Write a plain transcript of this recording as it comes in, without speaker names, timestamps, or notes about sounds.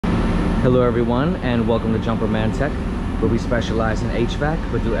Hello everyone, and welcome to Jumper Man Tech, where we specialize in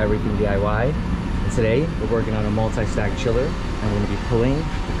HVAC but do everything DIY. And today we're working on a multi-stack chiller, and we're going to be pulling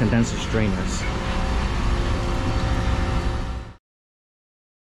the condenser strainers.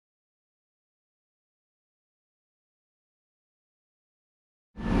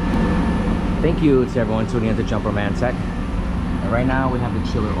 Thank you to everyone tuning in to Jumper Man Tech. And right now we have the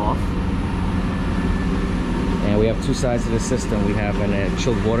chiller off. And we have two sides to the system. We have a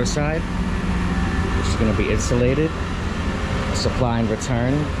chilled water side, which is going to be insulated, a supply and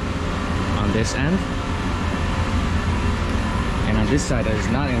return on this end. And on this side that is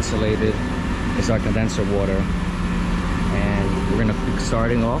not insulated is our condenser water. And we're going to be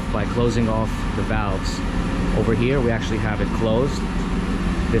starting off by closing off the valves. Over here we actually have it closed.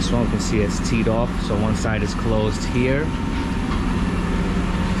 This one, you can see it's teed off, so one side is closed here.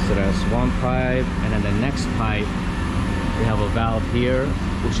 So that's one pipe, and then the next pipe, we have a valve here,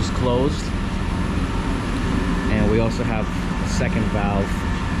 which is closed. And we also have a second valve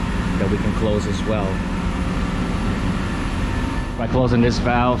that we can close as well. By closing this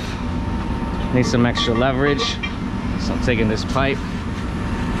valve, need some extra leverage. So I'm taking this pipe.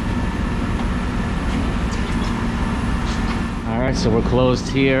 All right, so we're closed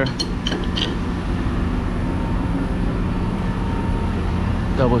here.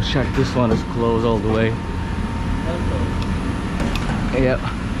 Double check this one is closed all the way. Yep.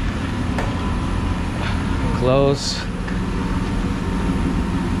 Close.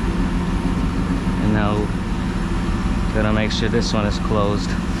 And now gonna make sure this one is closed.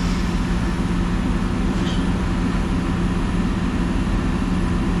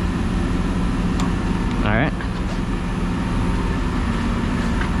 All right.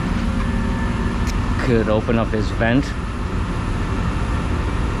 Could open up this vent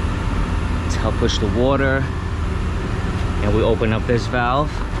to help push the water, and we open up this valve,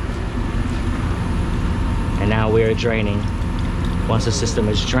 and now we're draining. Once the system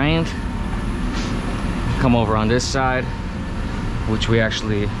is drained, come over on this side, which we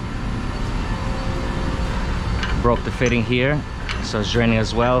actually broke the fitting here, so it's draining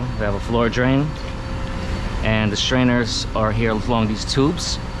as well. We have a floor drain, and the strainers are here along these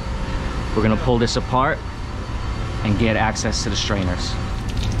tubes. We're gonna pull this apart and get access to the strainers.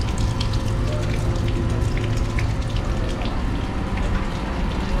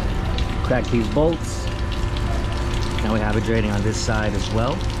 Back these bolts. Now we have it draining on this side as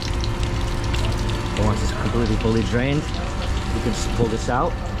well. So once it's completely fully drained, we can just pull this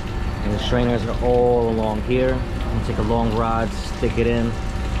out. And the strainers are all along here. You take a long rod, stick it in,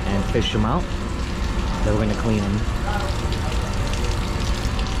 and fish them out. Then we're gonna clean them.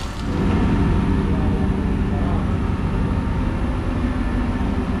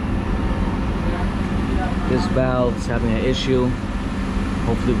 This valve is having an issue.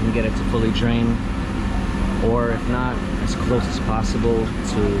 Hopefully we can get it to fully drain, or if not, as close as possible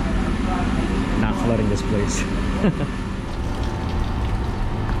to not flooding this place.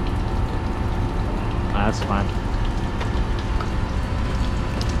 That's fine.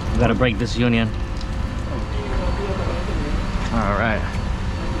 We gotta break this union. All right.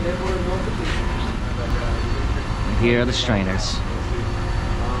 Here are the strainers.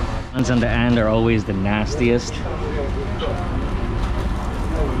 The ones on the end are always the nastiest.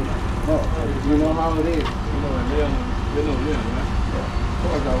 You know how it is. You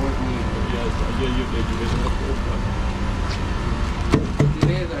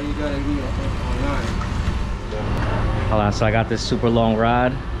gotta be online. Hold on, so I got this super long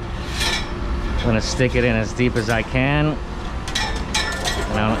rod. I'm gonna stick it in as deep as I can,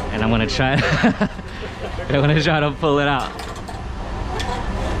 and I'm gonna try. I'm gonna try to pull it out.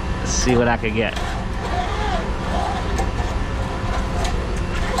 Let's see what I could get.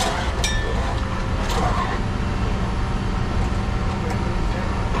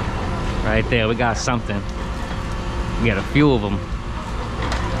 Right there, we got something. We got a few of them.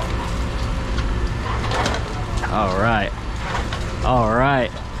 All right. All right.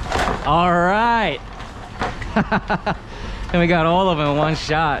 All right. And we got all of them in one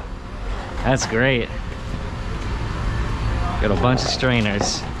shot. That's great. Got a bunch of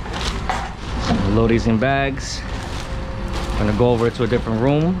strainers. We'll load these in bags. I'm gonna go over to a different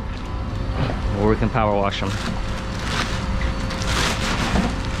room where we can power wash them.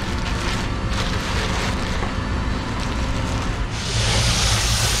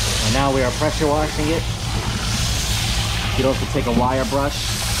 Now we are pressure washing it. You can also take a wire brush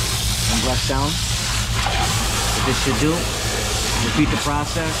and brush down. What this should do, repeat the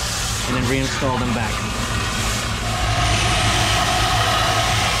process and then reinstall them back.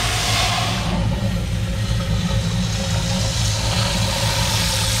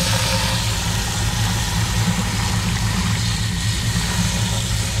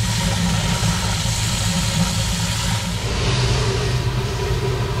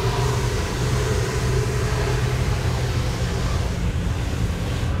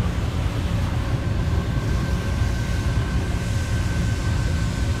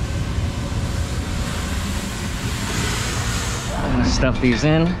 Stuff these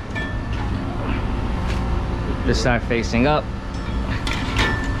in. This side facing up.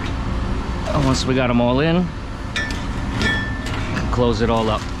 And once we got them all in, close it all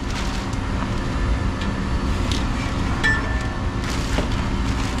up.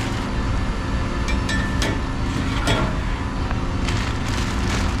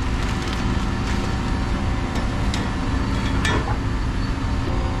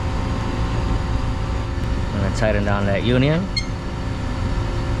 I'm gonna tighten down that union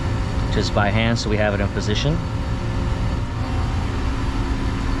just by hand so we have it in position.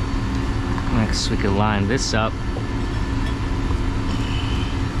 Next we can line this up,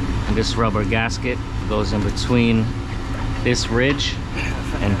 and this rubber gasket goes in between this ridge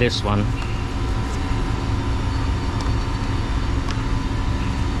and this one.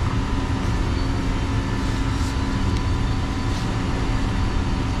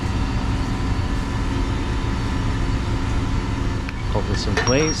 Hold this in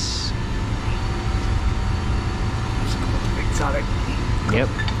place. Yep,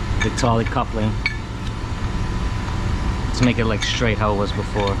 Victolic coupling to make it like straight how it was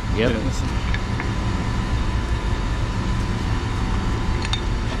before. Yep.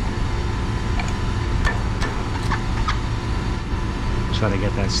 Try to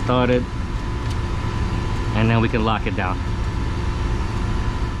get that started, and then we can lock it down.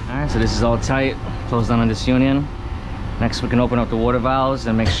 All right, so this is all tight, closed down on this union. Next we can open up the water valves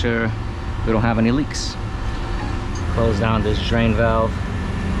and make sure we don't have any leaks. Close down this drain valve.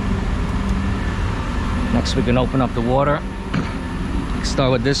 Next we can open up the water.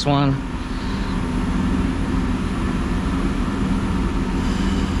 Start with this one.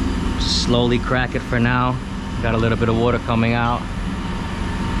 Slowly crack it for now. Got a little bit of water coming out.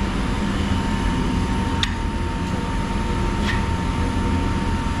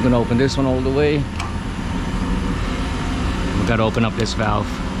 I'm gonna open this one all the way. We gotta open up this valve.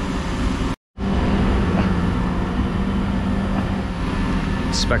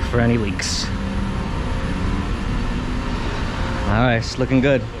 Inspect for any leaks. All right, it's looking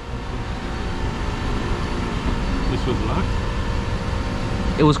good. This was locked?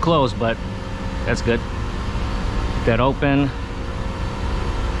 It was closed, but that's good. Keep that open.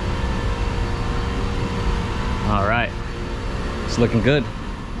 All right, it's looking good.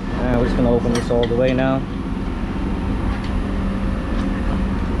 All right, we're just gonna open this all the way now.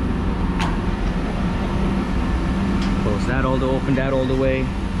 Close that all the open that all the way,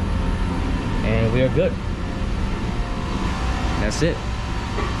 and we are good. That's it.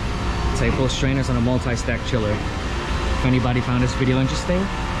 Type those strainers on a multi-stack chiller. If anybody found this video interesting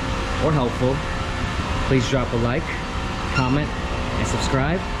or helpful, please drop a like, comment, and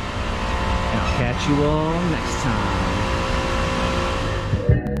subscribe. And I'll catch you all next time.